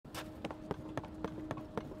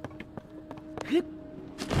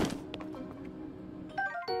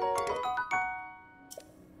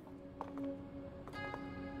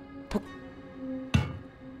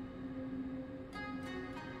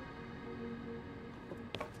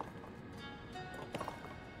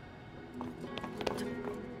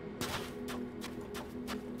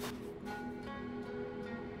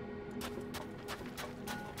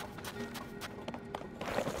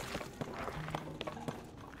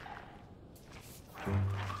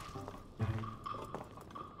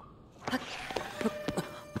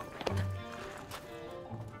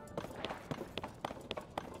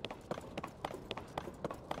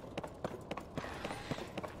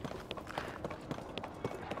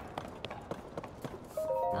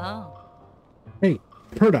Hey,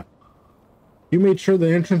 Perda, you made sure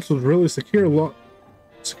the entrance was really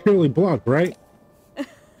securely blocked, right?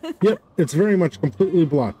 Yep, it's very much completely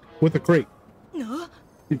blocked, with a crate.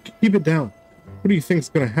 Keep it down. What do you think's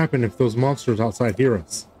gonna happen if those monsters outside hear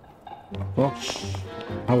us? Well,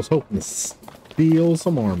 I was hoping to steal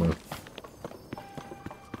some armor.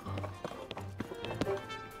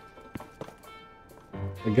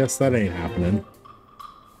 I guess that ain't happening.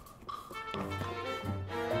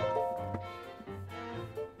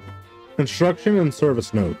 Construction and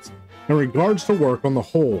service notes. In regards to work on the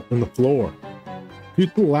hole in the floor. Due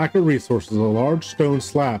to the lack of resources, a large stone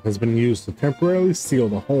slab has been used to temporarily seal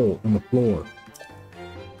the hole in the floor.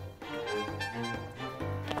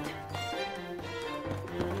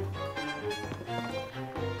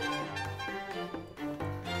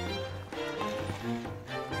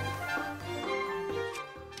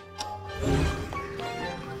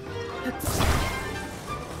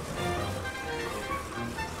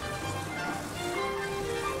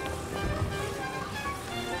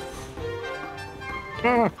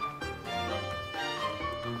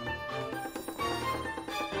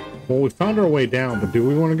 Well, we found our way down, but do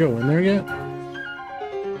we want to go in there yet?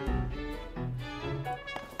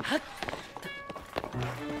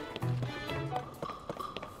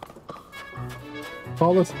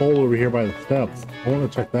 Saw this hole over here by the steps. I want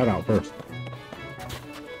to check that out first.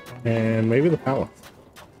 And maybe the palace.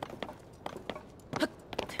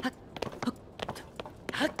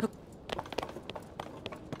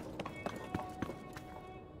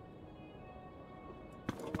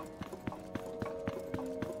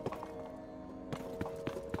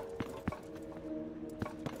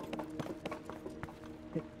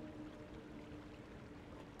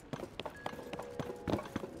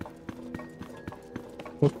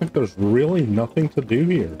 Looks like there's really nothing to do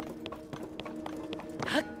here.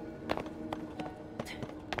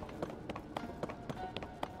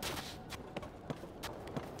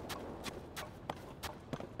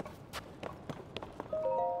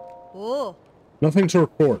 Oh. Nothing to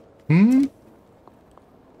report.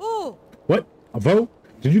 Oh. What? A vote?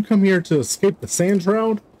 Did you come here to escape the sand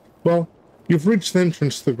shroud? Well, you've reached the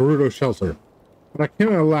entrance to the Gerudo shelter, but I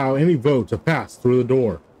cannot allow any vote to pass through the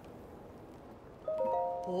door.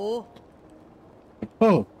 Oh.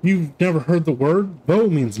 Oh, you've never heard the word? Vo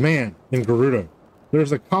means man in Gerudo.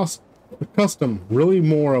 There's a custom, really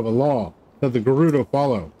more of a law, that the Gerudo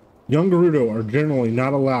follow. Young Gerudo are generally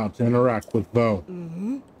not allowed to interact with Vo.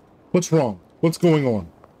 What's wrong? What's going on?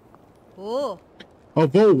 Oh. A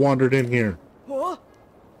Vo wandered in here. Oh.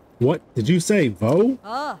 What did you say, Vo?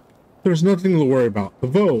 Ah. There's nothing to worry about. The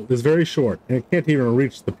Vo is very short, and it can't even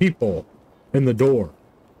reach the peephole in the door.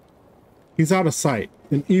 He's out of sight,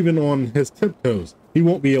 and even on his tiptoes, he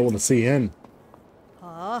won't be able to see in.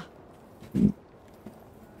 Ah.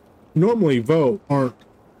 Normally, Vo aren't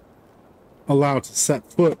allowed to set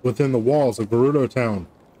foot within the walls of Gerudo Town.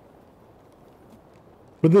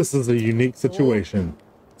 But this is a unique situation.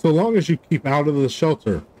 So long as you keep out of the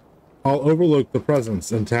shelter, I'll overlook the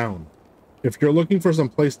presence in town. If you're looking for some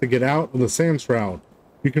place to get out of the sand shroud,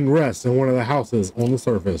 you can rest in one of the houses on the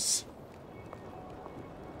surface.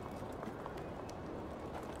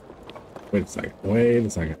 Wait a second. Wait a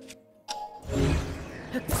second.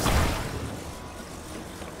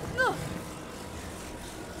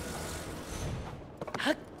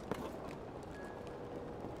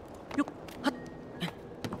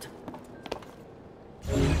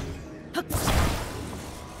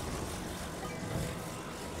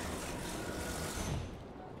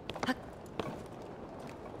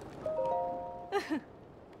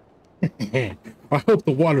 I hope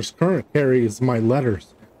the water's current carries my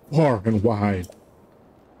letters far and wide.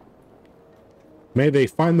 May they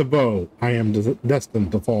find the bow I am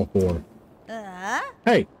destined to fall for.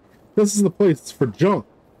 Hey, this is the place for junk.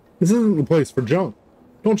 This isn't the place for junk.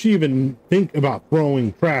 Don't you even think about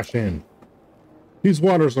throwing trash in. These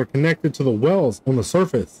waters are connected to the wells on the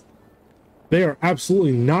surface. They are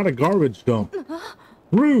absolutely not a garbage dump.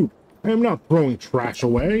 Rude! I am not throwing trash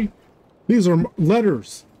away. These are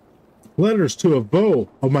letters. Letters to a beau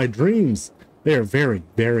of my dreams. They are very,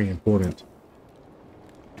 very important.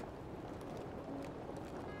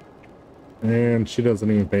 And she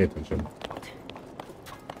doesn't even pay attention.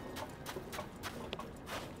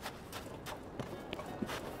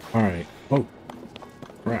 All right. Oh,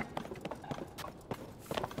 crap.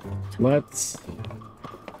 Let's...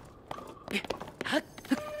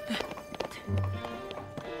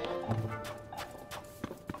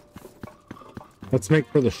 Let's make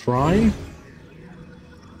for the shrine.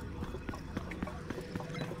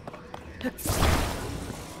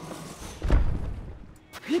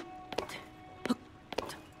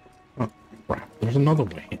 Oh, crap. There's another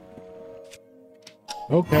way.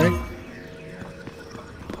 Okay.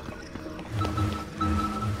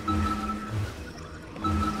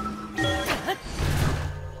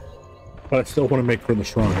 But I still want to make for the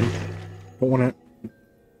shrine. Don't want to...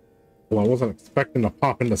 Well, I wasn't expecting to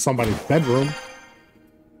pop into somebody's bedroom.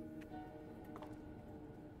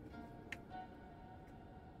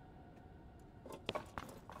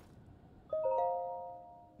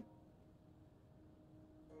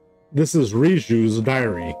 This is Riju's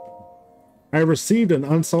diary. I received an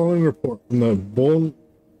unsettling report from the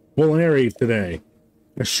Bolari today.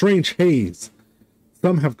 A strange haze,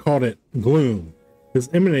 some have called it gloom, is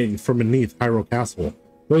emanating from beneath Hyrule Castle.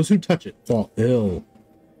 Those who touch it fall ill.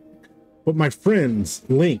 But my friends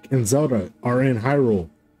Link and Zelda are in Hyrule.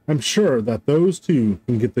 I'm sure that those two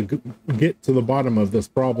can get to the bottom of this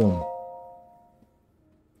problem.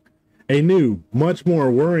 A new, much more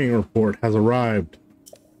worrying report has arrived.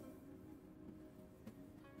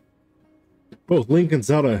 Both Link and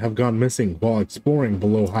Zelda have gone missing while exploring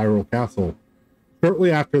below Hyrule Castle. Shortly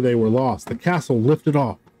after they were lost, the castle lifted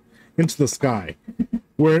off into the sky,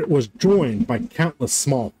 where it was joined by countless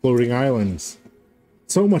small floating islands.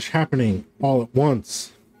 So much happening all at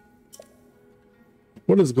once.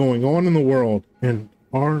 What is going on in the world, and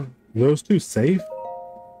are those two safe?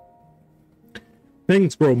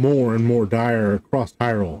 Things grow more and more dire across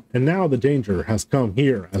Hyrule, and now the danger has come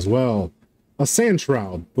here as well. A sand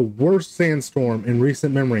shroud, the worst sandstorm in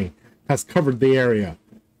recent memory, has covered the area.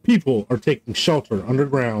 People are taking shelter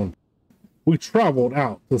underground. We traveled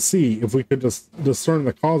out to see if we could discern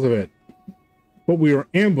the cause of it, but we were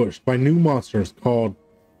ambushed by new monsters called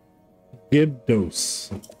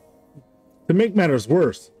Gyrudos. To make matters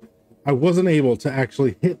worse, I wasn't able to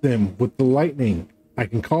actually hit them with the lightning I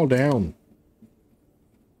can call down.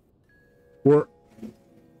 We're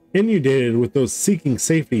inundated with those seeking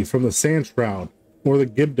safety from the sand shroud or the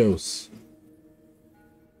Gyrudos,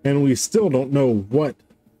 and we still don't know what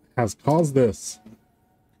has caused this.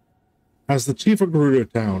 As the chief of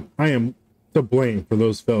Gerudo Town, I am to blame for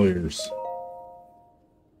those failures.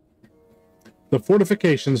 The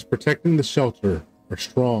fortifications protecting the shelter are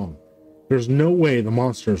strong. There's no way the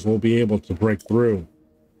monsters will be able to break through.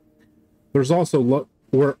 We're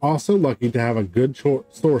also lucky to have a good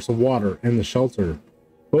source of water in the shelter,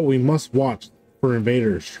 but we must watch for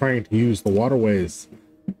invaders trying to use the waterways.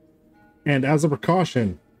 And as a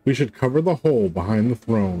precaution, we should cover the hole behind the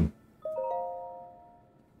throne.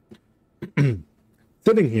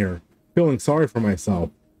 Sitting here, feeling sorry for myself,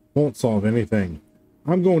 won't solve anything.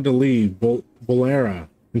 I'm going to leave Bolera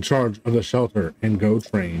in charge of the shelter and go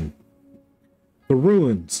train. The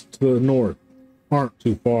ruins to the north aren't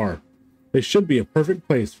too far. They should be a perfect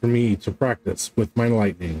place for me to practice with my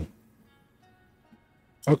lightning.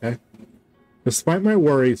 Okay. Despite my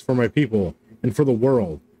worries for my people and for the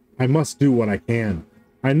world, I must do what I can.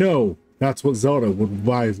 I know that's what Zelda would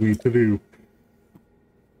advise me to do.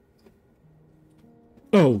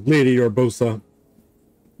 Oh, Lady Urbosa.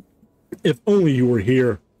 If only you were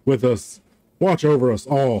here with us, watch over us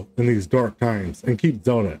all in these dark times, and keep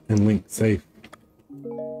Zelda and Link safe.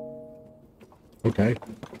 Okay,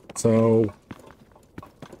 so...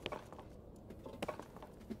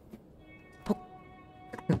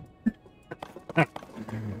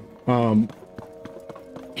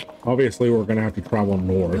 obviously we're gonna have to travel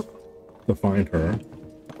north to find her.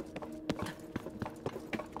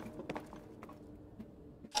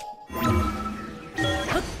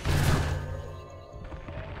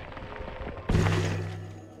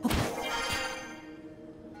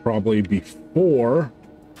 Probably before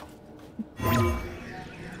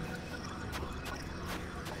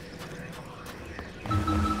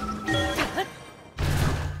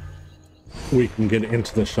we can get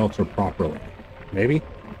into the shelter properly. Maybe?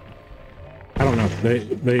 I don't know.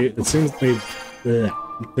 It seems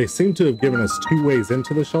they seem to have given us 2 ways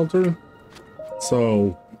into the shelter.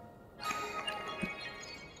 So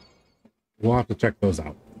we'll have to check those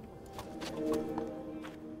out.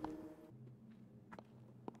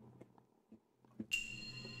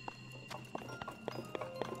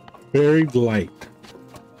 Buried light.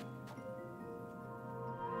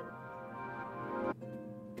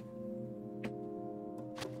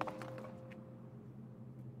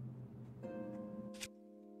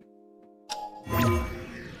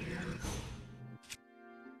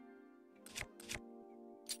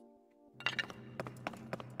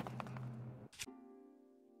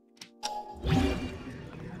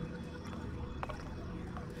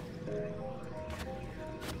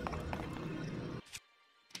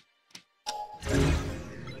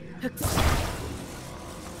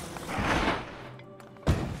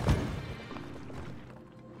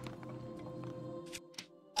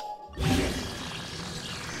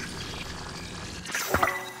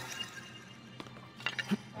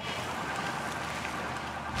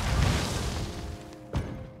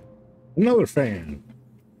 Another fan.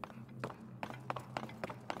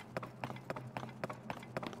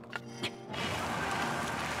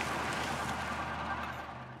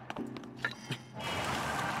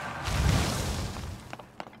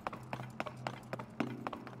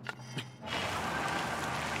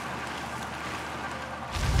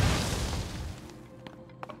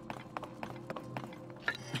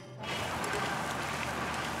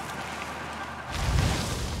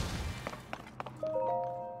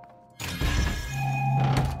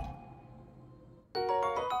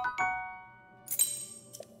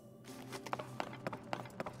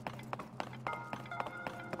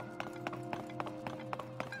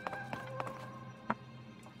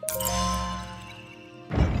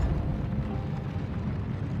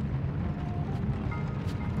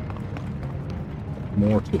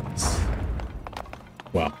 More to this.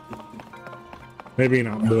 Well, maybe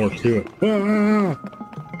not more to it. Ah!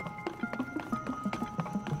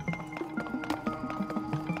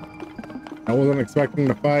 I wasn't expecting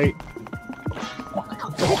to fight.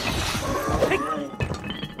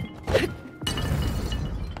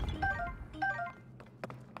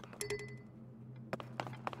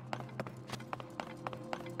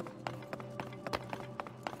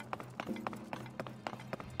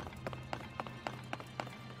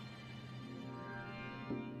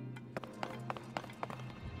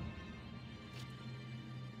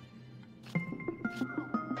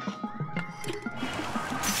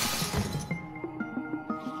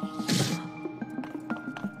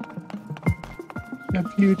 F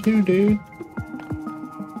you too, dude.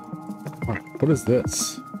 Alright, what is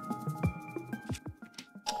this?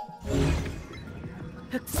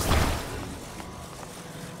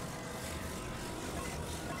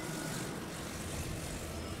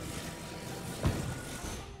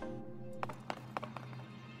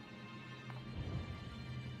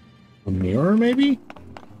 A mirror, maybe?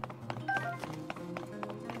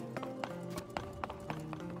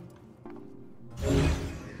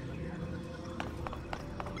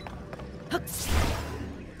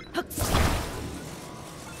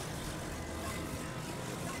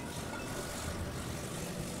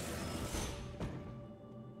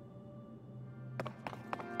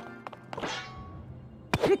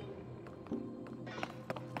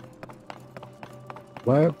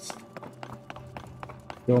 Let's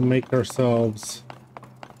go make ourselves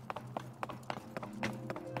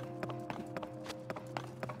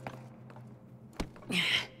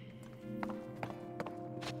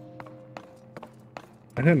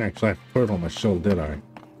I didn't actually have to put it on my shield, did I?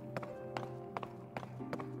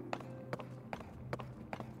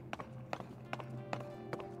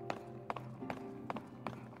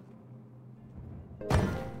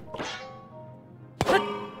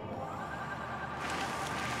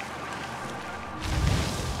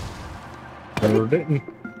 Or didn't.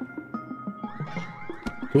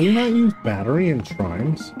 Do we not use battery in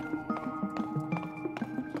shrines?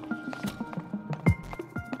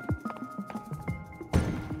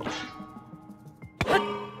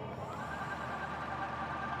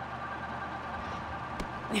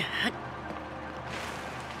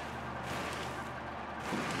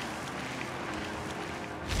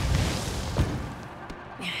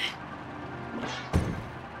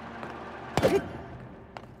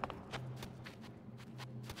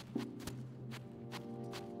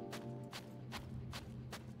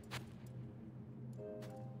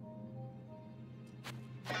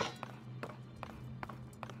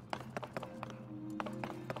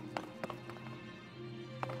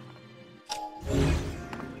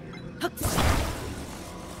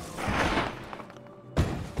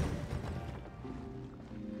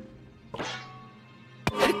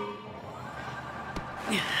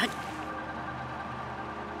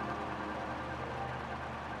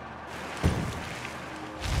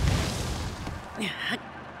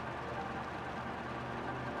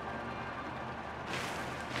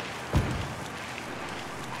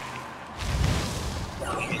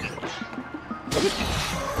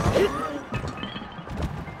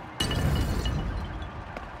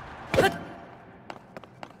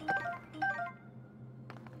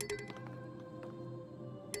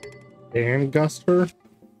 And Guster.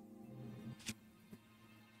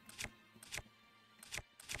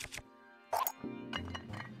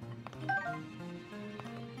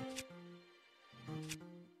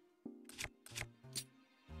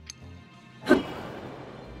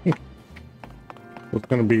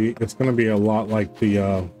 It's gonna be a lot like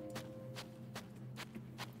the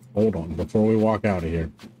hold on before we walk out of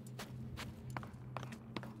here.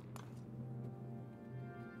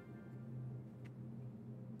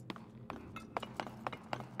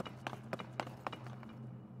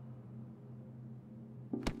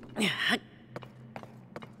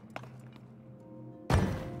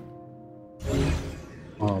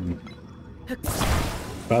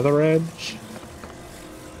 Feather Edge,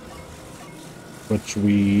 which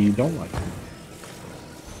we don't like.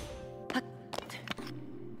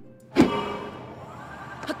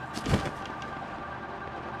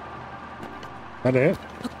 That it?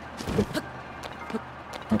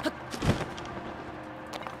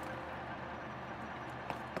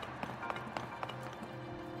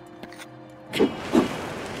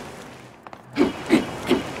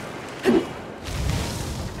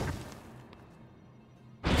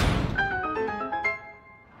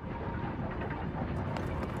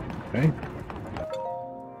 Okay.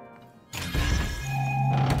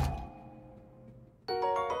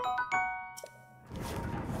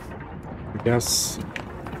 I guess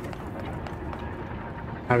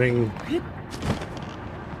having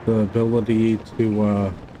the ability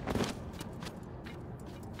to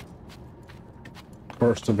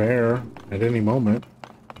burst of air at any moment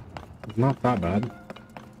is not that bad.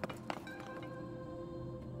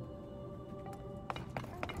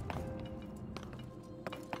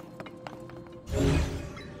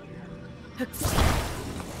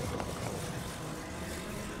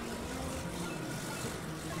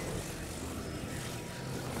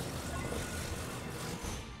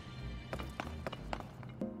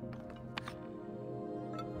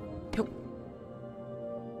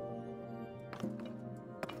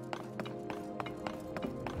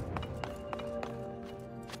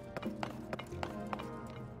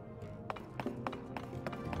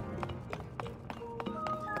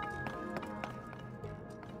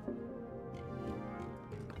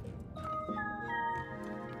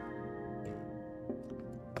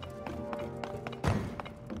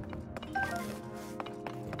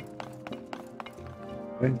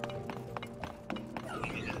 Okay.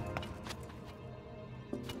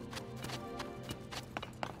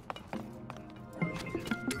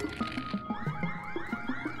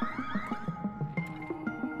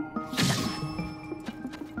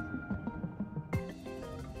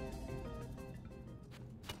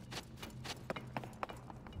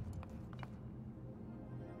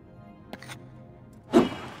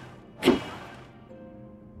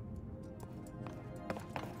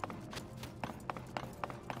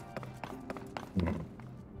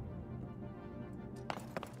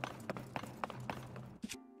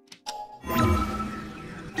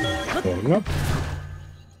 Going up.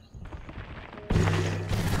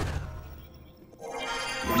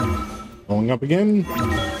 Going up again.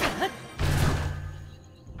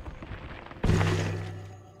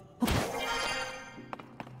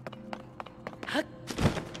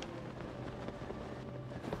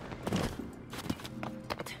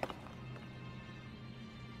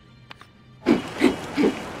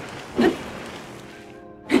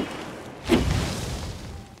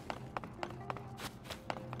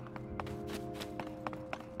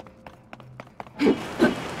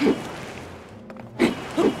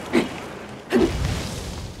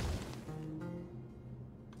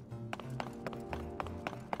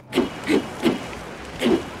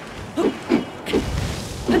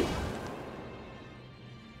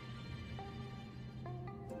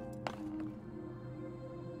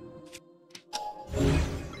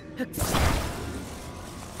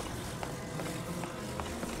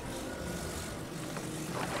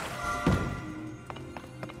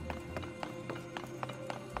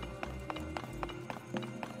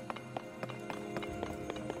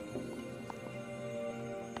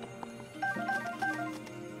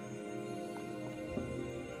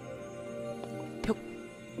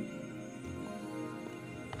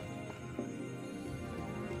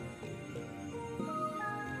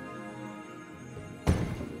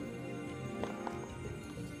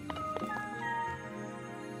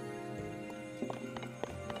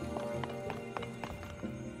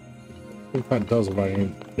 I think that does what I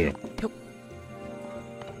need to do.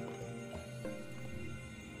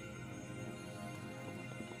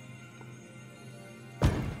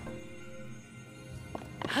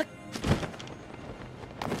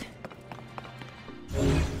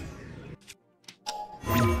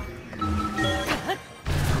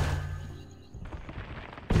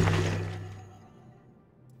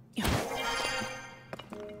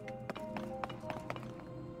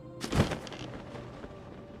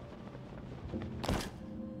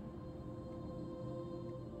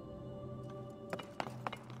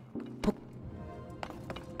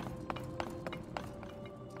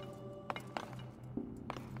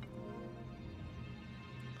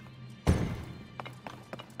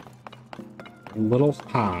 A little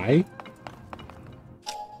high.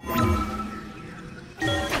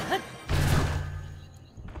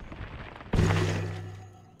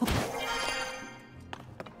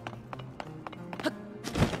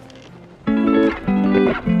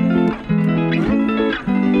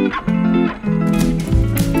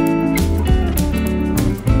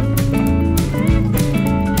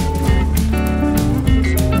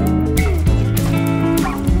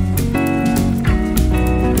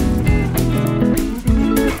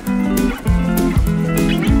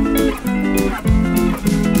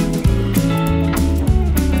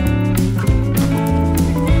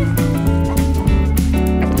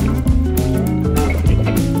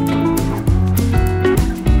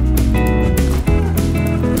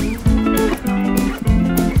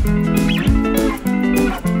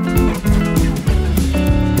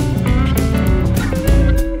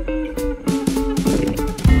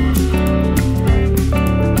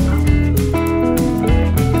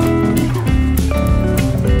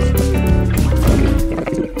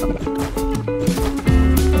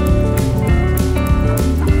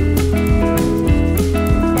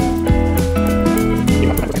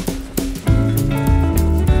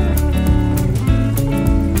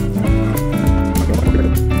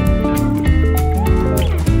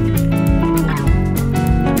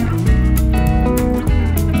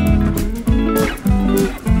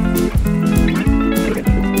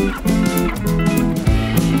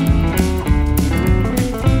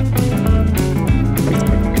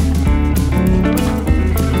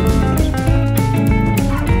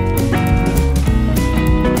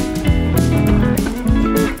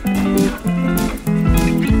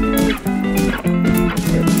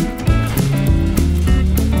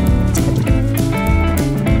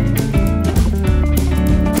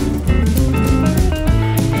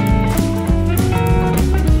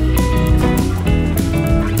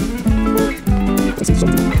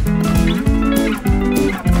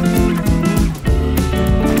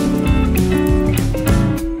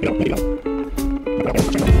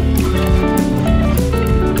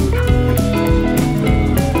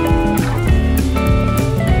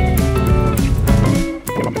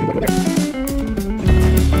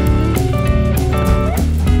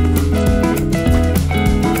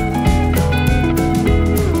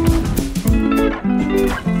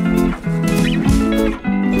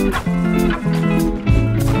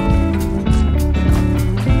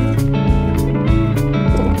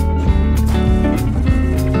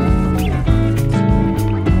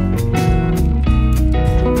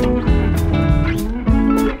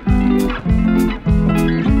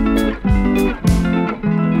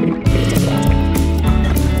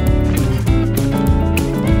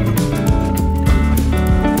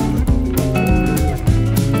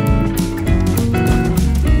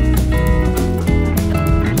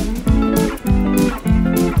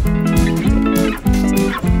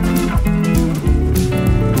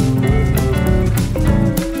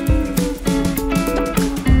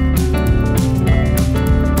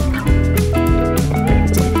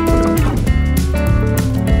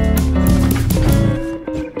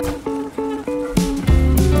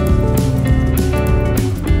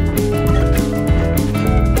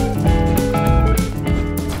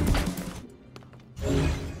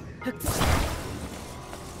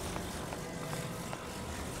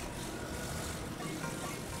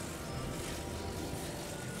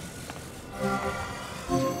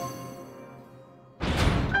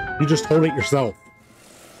 You just hold it yourself.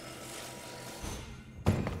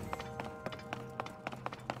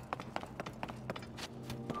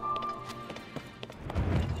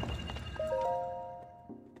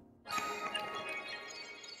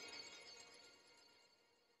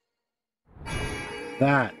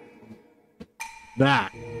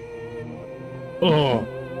 That. Oh,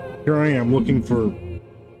 here I am looking for,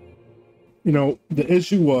 you know, the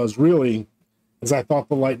issue was really is I thought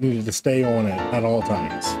the light needed to stay on it at all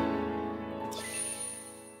times.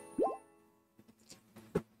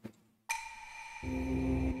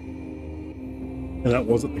 And that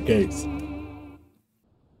wasn't the case.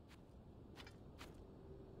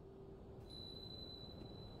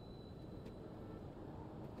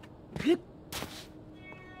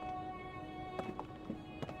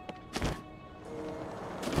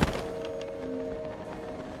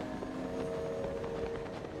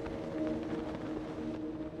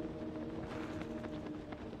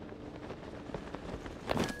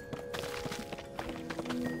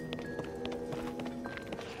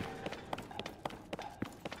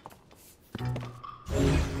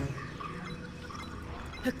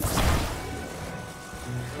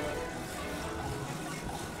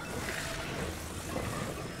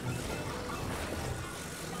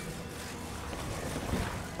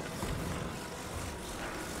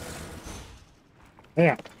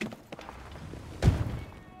 Yeah.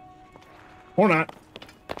 Or not.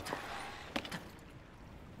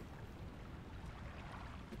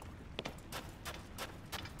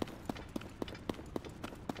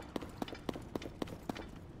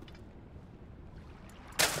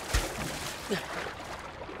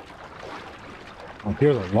 Oh,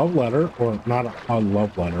 here's a love letter, or not a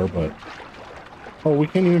love letter, but oh, we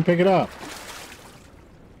can't even pick it up.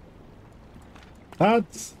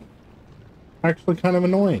 That's actually kind of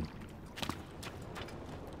annoying.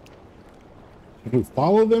 Should we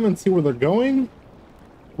follow them and see where they're going,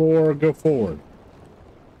 or go forward?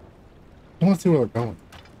 I want to see where they're going.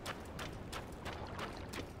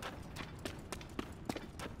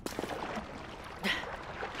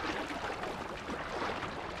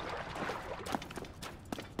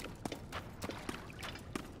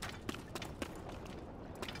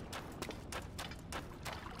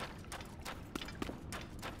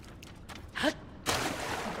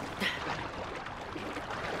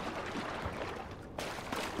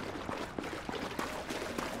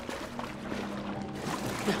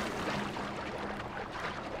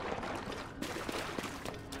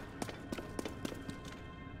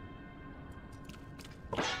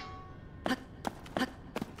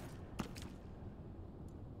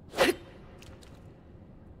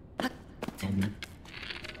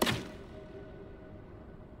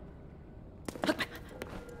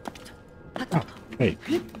 Oh, hey.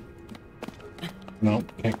 No,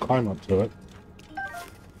 can't climb up to it.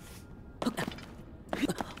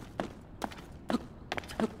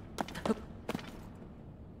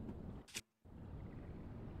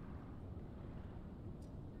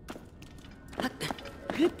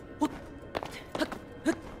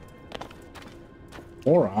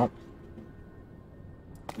 Rock.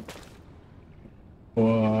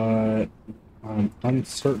 But I'm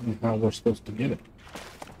uncertain how we're supposed to get it.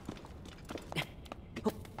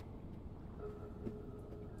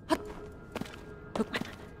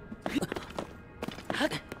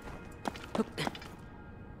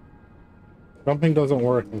 Jumping doesn't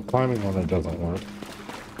work and climbing on it doesn't work.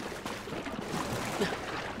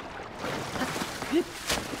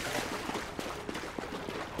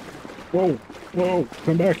 Whoa, whoa,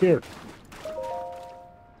 come back here.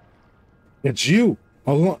 It's you,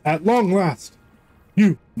 at long last.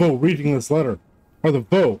 You, Vo, reading this letter, are the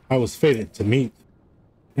Vo I was fated to meet.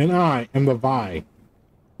 And I am the Vi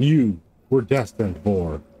you were destined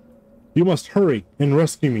for. You must hurry and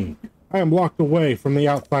rescue me. I am locked away from the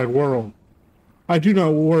outside world. I do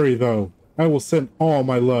not worry, though. I will send all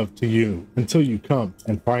my love to you until you come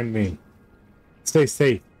and find me. Stay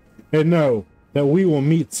safe and know that we will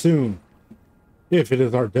meet soon. If it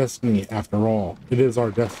is our destiny after all. It is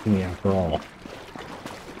our destiny after all.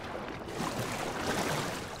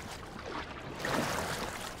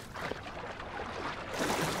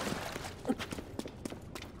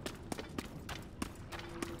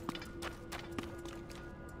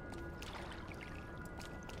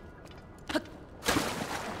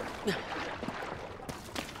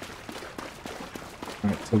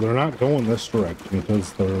 Alright, so they're not going this direction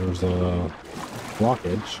because there's a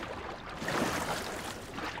blockage.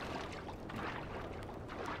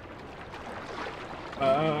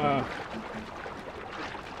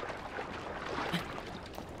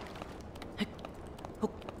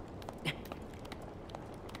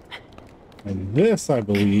 And this, I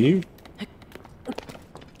believe,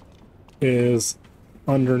 is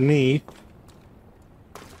underneath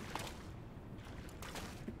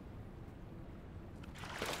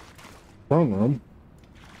throne room.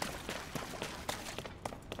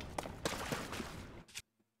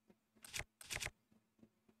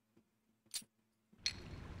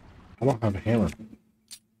 I don't have a hammer.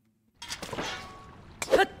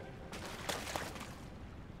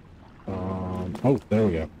 Oh, there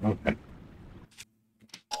we go. Okay.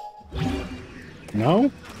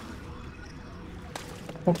 No?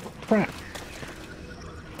 Oh, crap.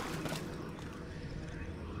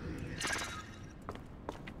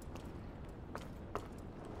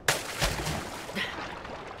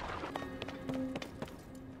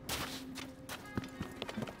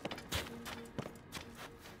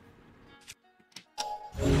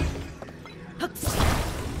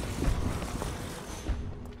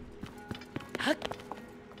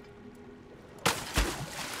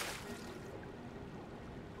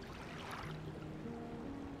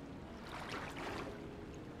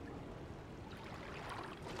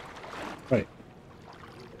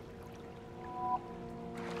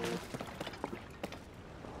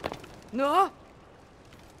 No.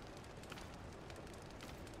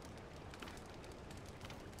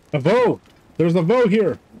 A Vo! There's a Vo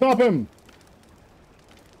here! Stop him!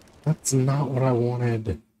 That's not what I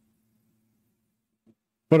wanted.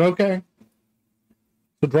 But okay.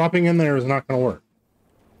 So dropping in there is not going to work.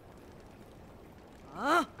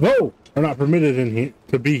 Vo are not permitted in here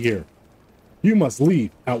to be here. You must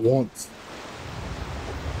leave at once.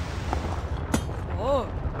 Oh.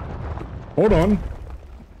 Hold on.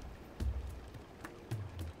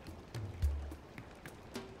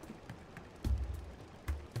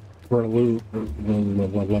 For a loop.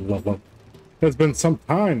 It's been some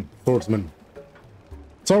time, swordsman.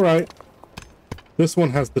 It's alright. This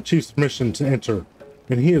one has the chief's permission to enter,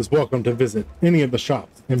 and he is welcome to visit any of the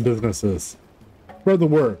shops and businesses. Spread the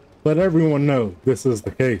word. Let everyone know this is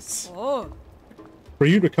the case. Oh. For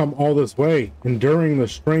you to come all this way, enduring the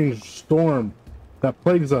strange storm that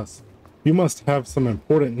plagues us, you must have some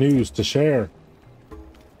important news to share.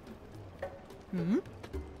 Mm-hmm.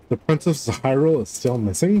 The Princess of Hyrule is still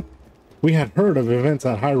missing? We had heard of events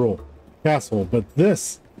at Hyrule Castle, but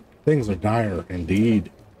things are dire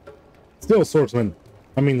indeed. Still, swordsman,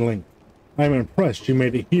 Link, I am impressed you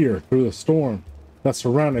made it here through the storm that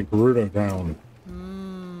surrounded Gerudo Town.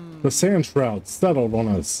 The sand shroud settled on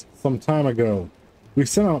us some time ago. We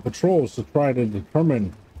sent out patrols to try to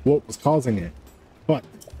determine what was causing it, but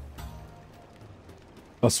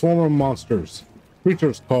a swarm of monsters,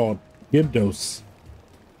 creatures called Gyrudos,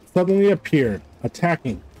 suddenly appeared,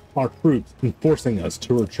 attacking our troops and forcing us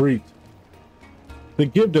to retreat. The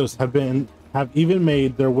Gyrudos have even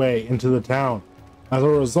made their way into the town. As a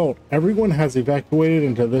result, everyone has evacuated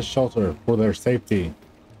into this shelter for their safety.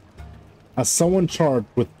 As someone charged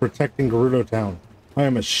with protecting Gerudo Town, I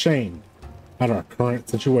am ashamed at our current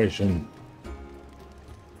situation.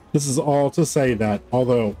 This is all to say that,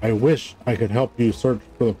 although I wish I could help you search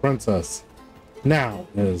for the princess, now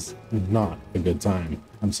is not a good time.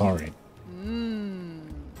 I'm sorry.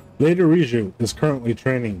 Lady Riju is currently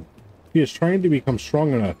training. He is trying to become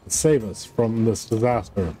strong enough to save us from this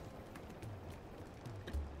disaster.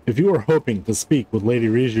 If you are hoping to speak with Lady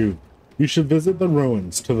Riju, you should visit the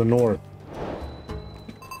ruins to the north.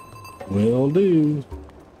 Will do.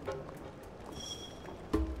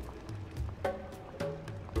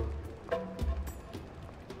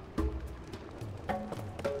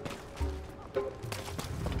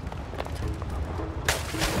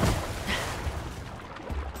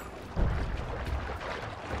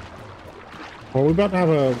 Are we about to have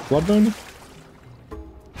a blood moon?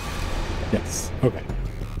 Yes. Okay.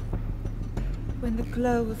 When the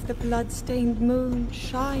glow of the blood-stained moon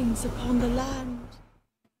shines upon the land.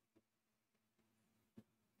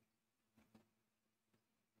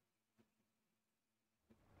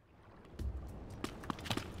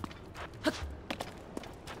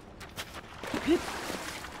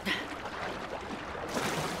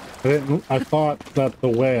 I thought that the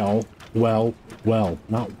whale, not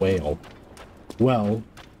whale, would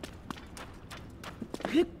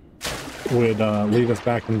lead us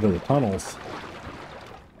back into the tunnels.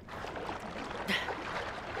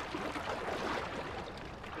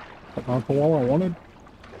 But not the wall I wanted.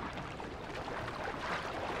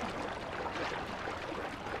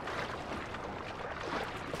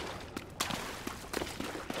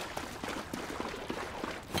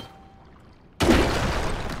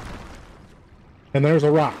 And there's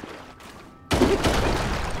a rock.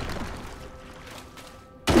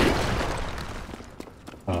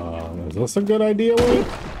 Is this a good idea, Link?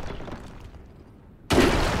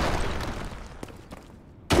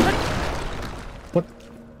 What?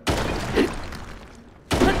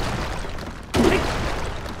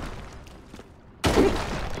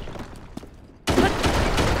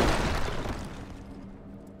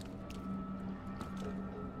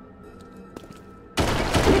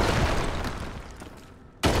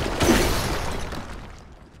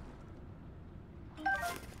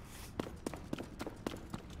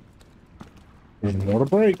 There's more to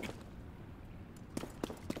break.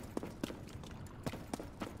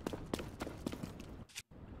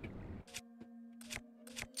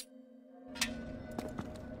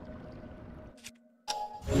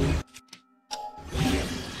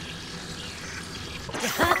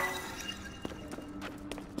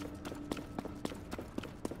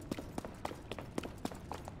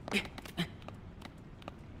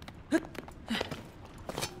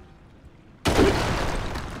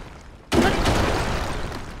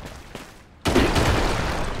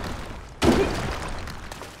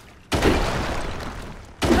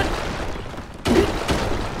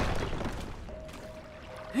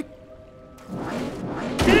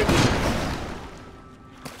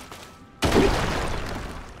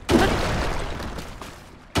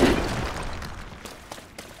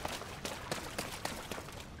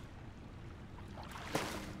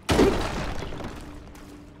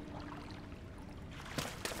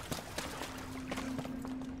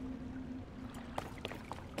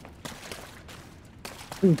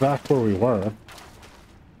 We're back where we were.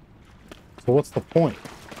 So what's the point?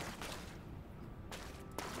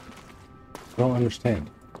 I don't understand.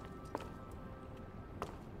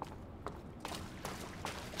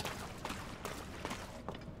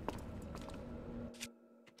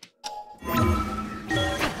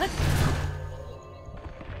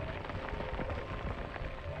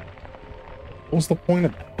 What's the point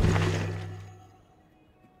of that?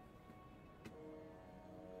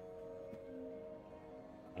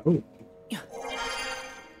 Oh.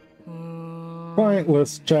 Client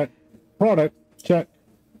list check. Product check.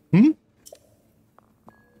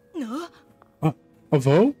 A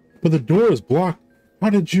vote? But the door is blocked. How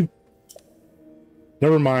did you...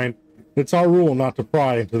 Never mind. It's our rule not to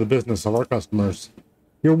pry into the business of our customers.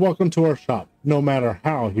 You're welcome to our shop, no matter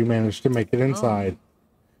how you manage to make it inside.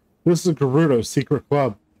 This is Gerudo's secret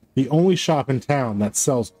club, the only shop in town that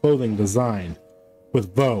sells clothing designed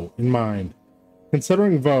with Vo in mind.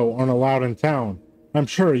 Considering Vo aren't allowed in town, I'm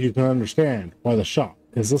sure you can understand why the shop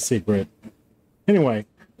is a secret. Anyway,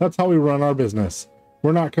 that's how we run our business.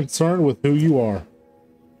 We're not concerned with who you are.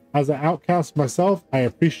 As an outcast myself, I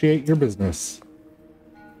appreciate your business.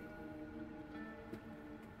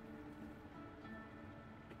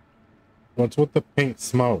 What's with the pink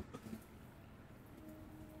smoke?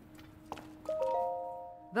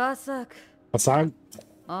 Vasak. Aside,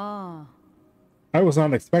 Ah. I was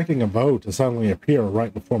not expecting a Vo to suddenly appear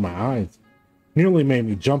right before my eyes. Nearly made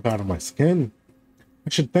me jump out of my skin. I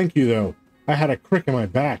should thank you, though. I had a crick in my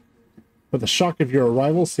back, but the shock of your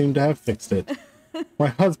arrival seemed to have fixed it. My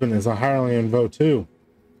husband is a hireling in Vo, too.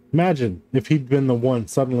 Imagine if he'd been the one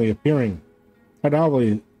suddenly appearing. But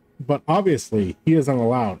obviously, he isn't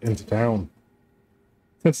allowed into town.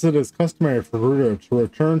 Since it is customary for Gerudo to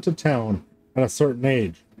return to town at a certain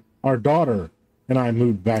age, our daughter and I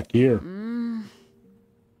moved back here.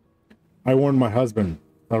 I warned my husband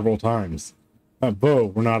several times that Vo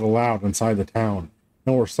were not allowed inside the town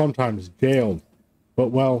and were sometimes jailed, but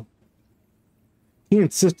well, he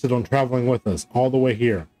insisted on traveling with us all the way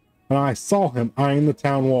here, and I saw him eyeing the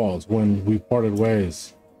town walls when we parted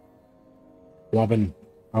ways. Robin,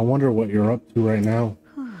 I wonder what you're up to right now.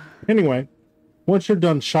 Anyway, once you're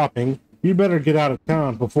done shopping, you better get out of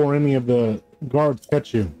town before any of the guards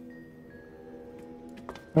catch you.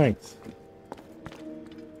 Thanks.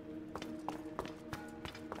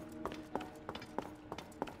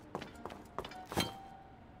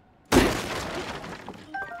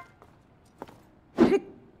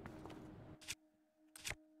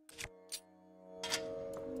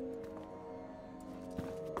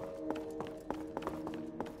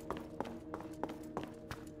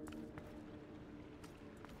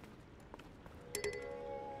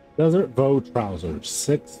 Desert Vo trousers,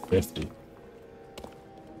 $6.50.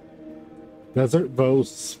 Desert Vo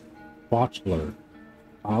spatula,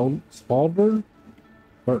 Spalder,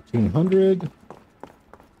 $1,300.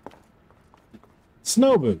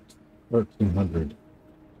 Snow boot, $1,300.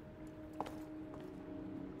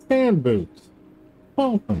 Sand boots,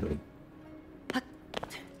 $1,200.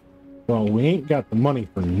 Well, we ain't got the money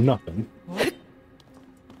for nothing.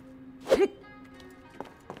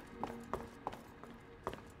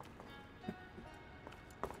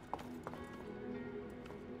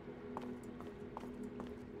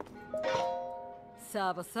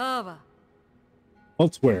 Saba Saba.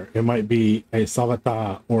 Elsewhere, it might be a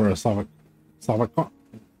savata or a savaka,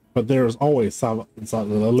 but there's always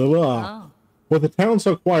Oh. With the town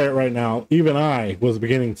so quiet right now, even I was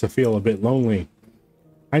beginning to feel a bit lonely.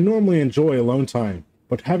 I normally enjoy alone time,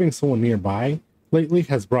 but having someone nearby lately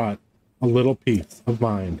has brought a little peace of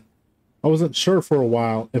mind. I wasn't sure for a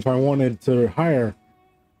while if I wanted to hire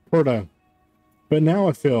Perda, but now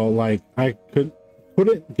I feel like I couldn't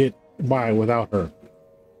get by without her.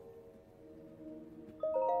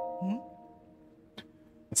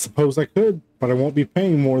 I suppose I could, but I won't be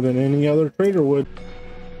paying more than any other trader would.